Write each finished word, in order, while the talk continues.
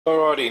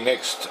Alrighty,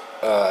 next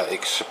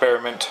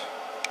experiment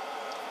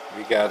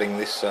regarding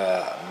this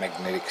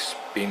magnetic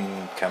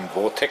spin cum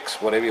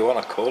vortex, whatever you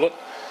want to call it.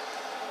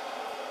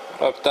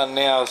 What I've done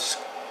now is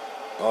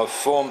I've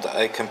formed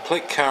a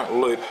complete current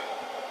loop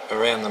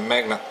around the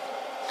magnet,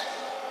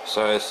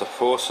 so as the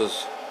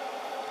forces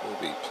will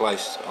be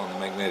placed on the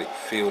magnetic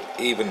field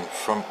even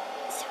from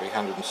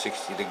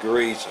 360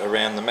 degrees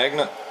around the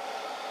magnet.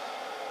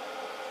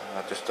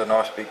 Just a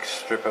nice big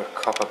strip of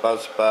copper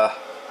buzz bar.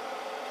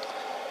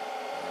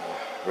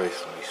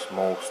 Reasonably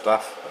small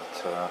stuff,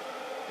 but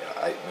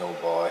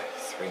 8mm by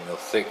 3mm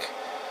thick,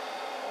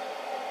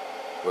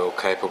 well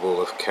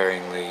capable of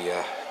carrying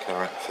the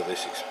current for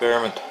this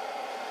experiment.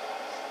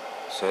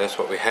 So that's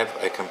what we have,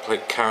 a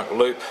complete current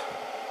loop.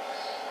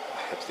 I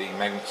have the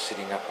magnet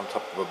sitting up on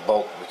top of a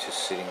bolt which is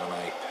sitting on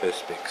a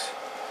perspex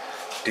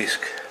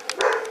disc,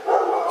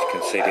 which you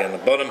can see down the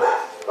bottom.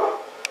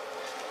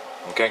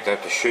 I'm going to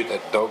have to shoot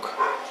that dog.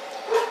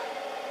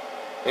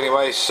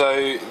 Anyway,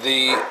 so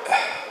the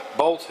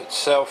bolt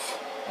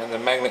itself and the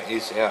magnet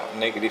is our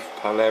negative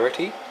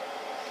polarity,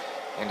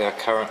 and our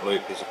current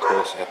loop is of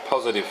course our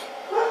positive.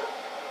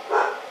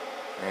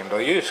 And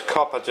I use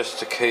copper just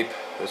to keep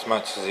as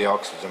much of the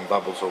oxygen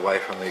bubbles away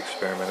from the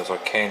experiment as I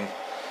can,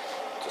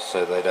 just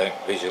so they don't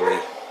visually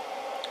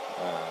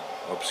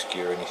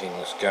obscure anything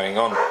that's going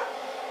on.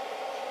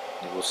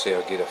 You will see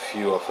I get a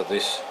few off of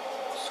this,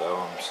 so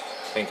I'm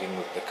thinking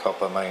that the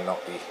copper may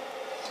not be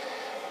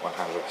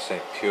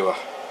 100% pure.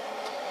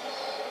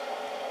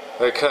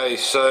 Okay,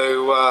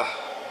 so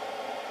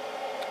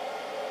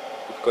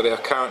we've got our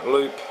current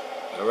loop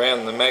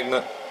around the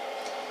magnet.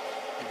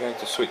 I'm going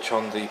to switch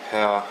on the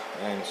power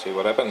and see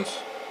what happens.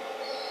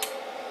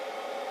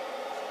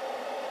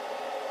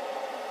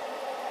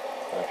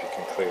 I don't know if you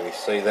can clearly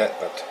see that,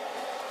 but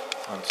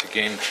once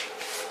again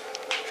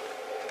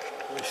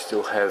we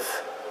still have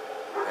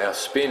our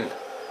spin.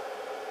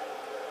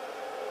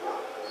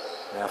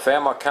 Now I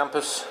found my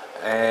compass,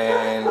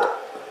 and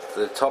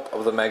the top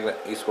of the magnet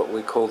is what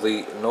we call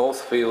the north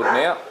field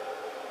now,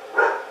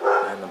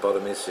 and the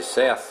bottom is the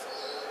south.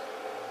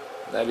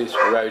 That is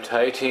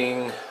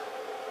rotating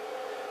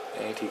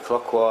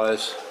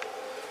anti-clockwise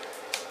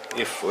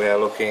if we are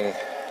looking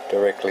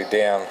directly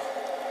down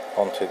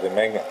onto the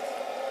magnet.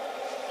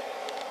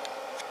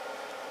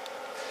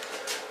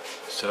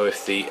 So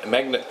if the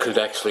magnet could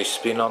actually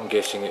spin, I'm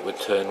guessing it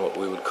would turn what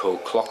we would call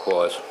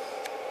clockwise.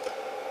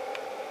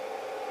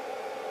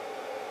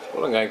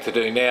 What I'm going to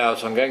do now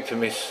is I'm going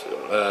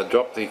to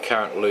drop the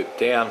current loop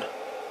down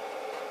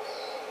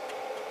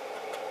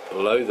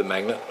below the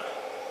magnet,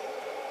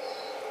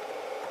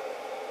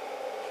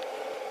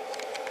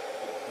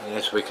 and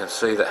as we can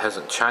see, that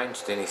hasn't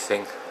changed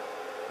anything.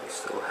 We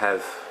still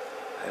have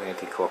an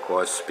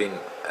anti-clockwise spin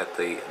at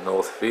the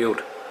north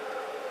field.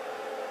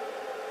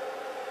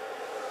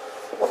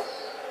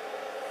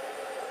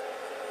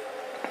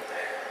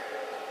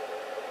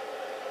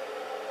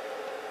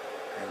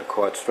 And a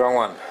quite strong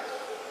one.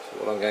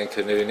 What I'm going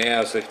to do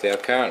now is lift our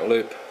current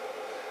loop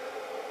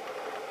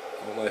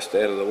almost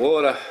out of the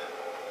water,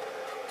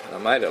 and I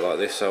made it like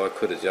this so I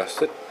could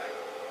adjust it.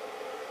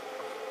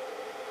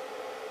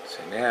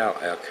 So now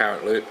our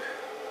current loop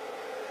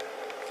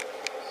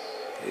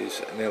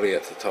is nearly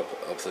at the top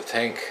of the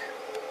tank,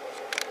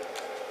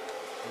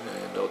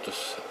 and I'll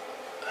just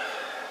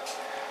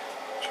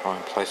try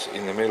and place it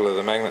in the middle of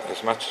the magnet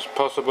as much as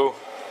possible,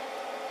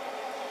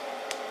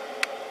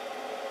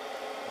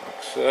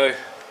 like so.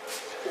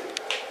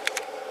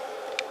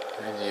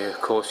 And of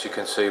course you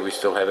can see we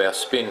still have our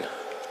spin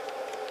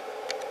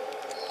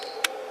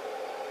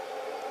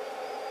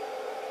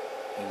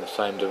in the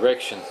same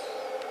direction.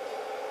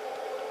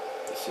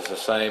 This is the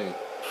same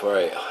for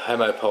a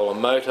homopolar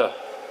motor.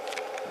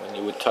 When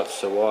you would touch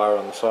the wire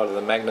on the side of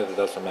the magnet, it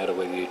doesn't matter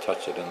whether you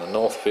touch it in the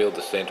north field,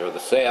 the centre or the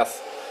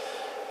south,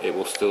 it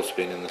will still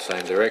spin in the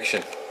same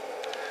direction.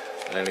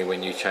 Only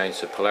when you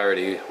change the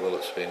polarity will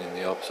it spin in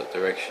the opposite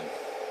direction,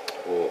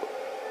 or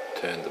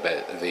turn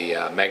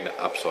the magnet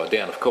upside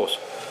down, of course.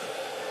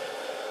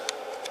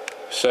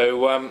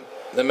 So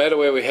no matter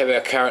where we have our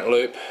current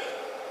loop,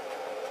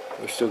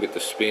 we still get the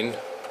spin,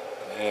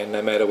 and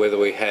no matter whether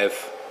we have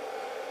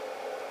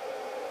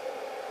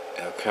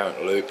our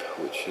current loop,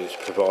 which is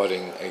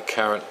providing a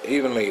current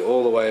evenly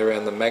all the way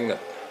around the magnet.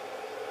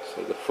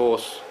 So the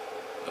force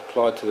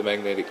applied to the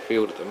magnetic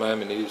field at the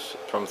moment is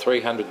from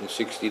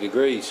 360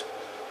 degrees.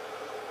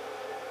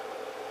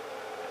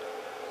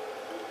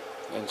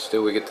 And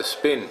still we get the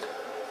spin,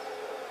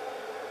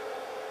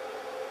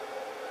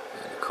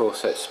 and of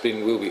course that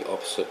spin will be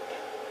opposite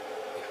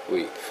if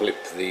we flip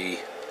the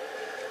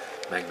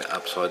magnet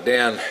upside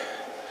down.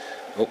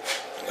 Oh,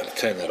 I'm going to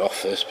turn that off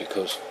first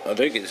because I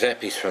do get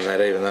zappies from that,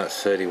 even though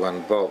it's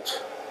 31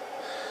 volts.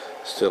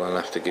 Still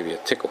enough to give you a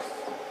tickle.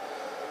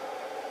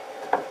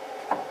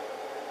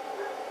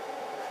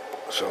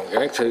 So I'm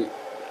going to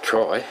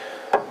try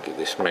and get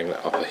this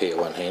magnet up here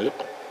one-handed.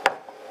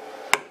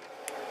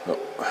 Oh.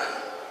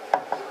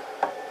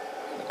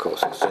 Of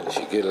course, as soon as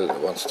you get it, it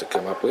wants to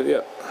come up with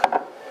you.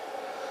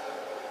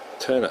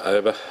 turn it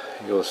over,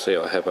 you'll see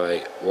I have a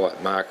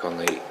white mark on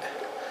the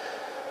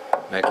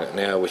magnet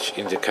now, which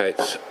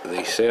indicates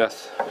the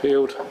south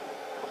field.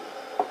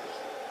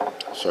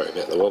 Sorry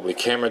about the wobbly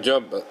camera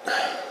job, but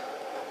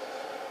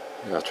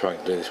I'll try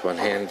and do this one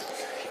hand.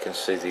 You can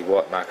see the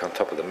white mark on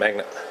top of the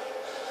magnet.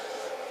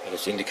 It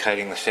is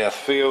indicating the south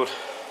field.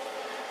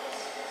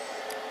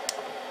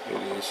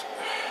 It is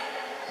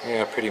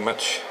now pretty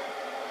much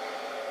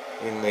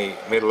in the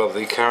middle of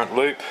the current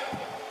loop.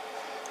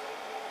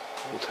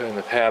 We'll turn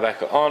the power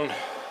back on,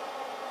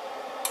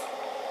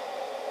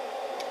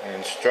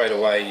 and straight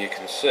away you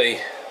can see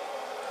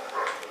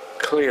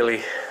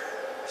clearly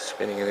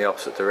spinning in the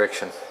opposite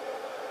direction.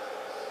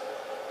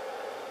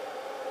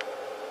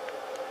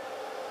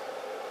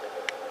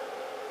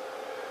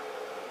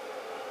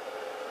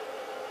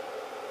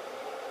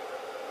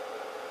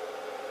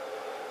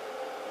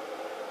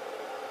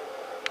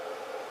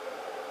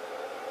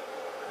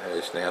 It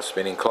is now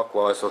spinning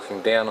clockwise,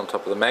 looking down on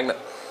top of the magnet.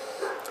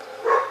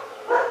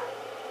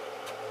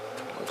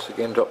 Once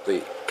again, drop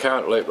the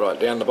current loop right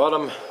down the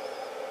bottom.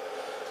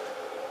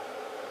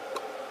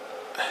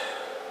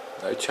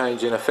 No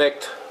change in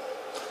effect.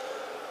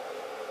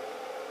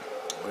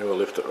 We will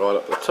lift it right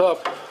up the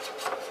top,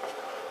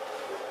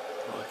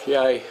 like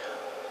yay,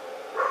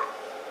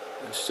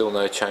 and still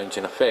no change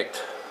in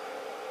effect.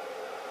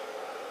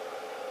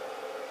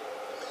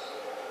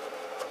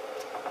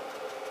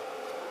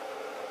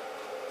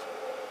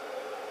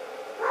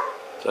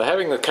 So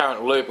having the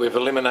current loop, we've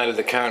eliminated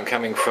the current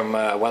coming from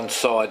one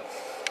side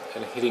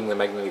and hitting the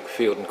magnetic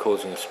field and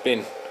causing a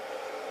spin,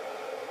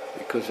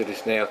 because it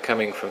is now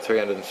coming from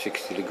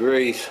 360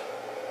 degrees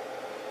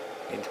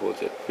in towards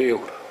that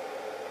field.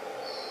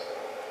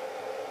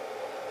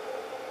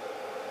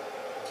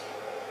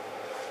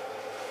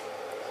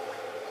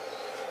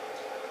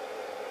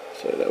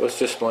 So that was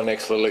just my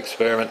next little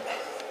experiment,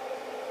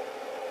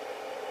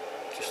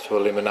 just to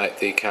eliminate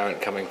the current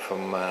coming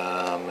from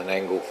an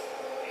angle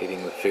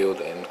hitting the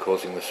field and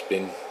causing the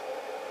spin.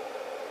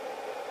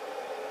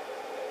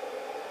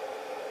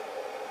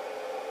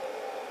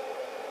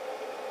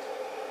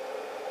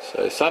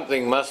 So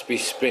something must be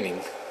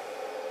spinning,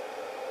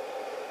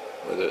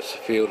 whether it's the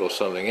field or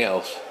something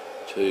else,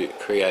 to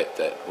create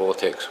that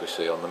vortex we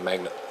see on the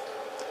magnet,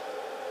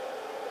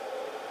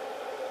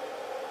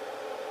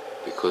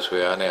 because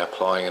we are now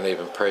applying an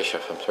even pressure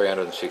from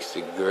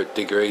 360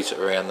 degrees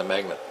around the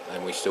magnet,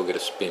 and we still get a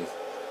spin.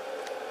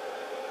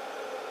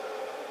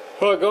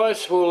 Alright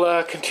guys,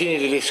 we'll continue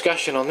the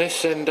discussion on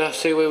this and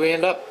see where we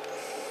end up.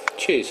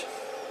 Cheers.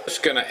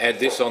 Just going to add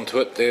this onto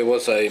it. There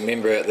was a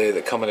member out there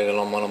that commented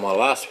on one of my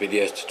last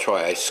videos to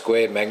try a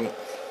square magnet.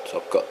 So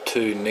I've got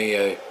two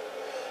Neo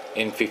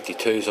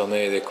N52s on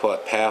there. They're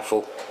quite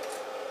powerful.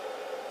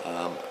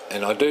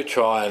 And I do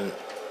try and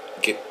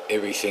get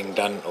everything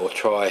done, or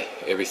try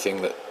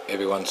everything that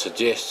everyone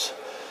suggests.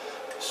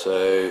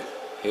 So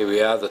here we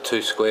are, the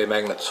two square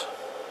magnets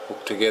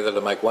hooked together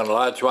to make one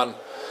large one.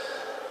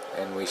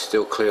 And we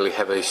still clearly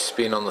have a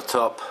spin on the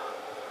top.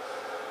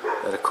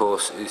 That of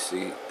course is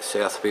the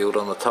south field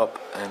on the top,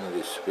 and it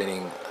is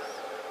spinning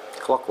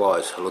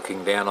clockwise,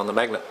 looking down on the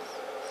magnet.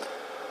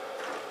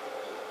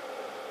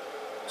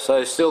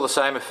 So still the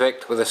same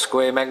effect with a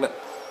square magnet.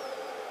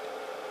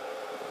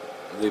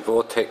 The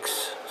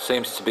vortex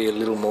seems to be a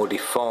little more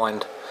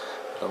defined.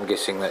 I'm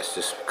guessing that's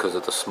just because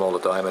of the smaller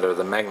diameter of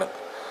the magnet,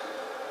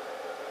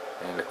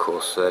 and of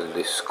course that it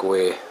is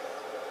square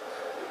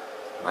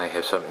may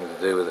have something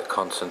to do with it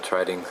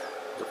concentrating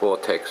the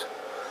vortex.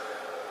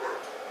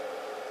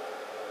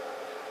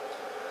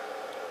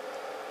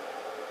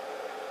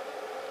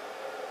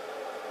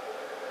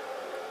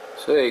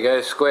 So there you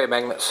go, square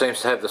magnet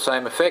seems to have the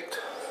same effect.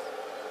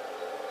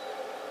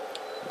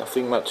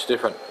 Nothing much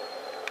different.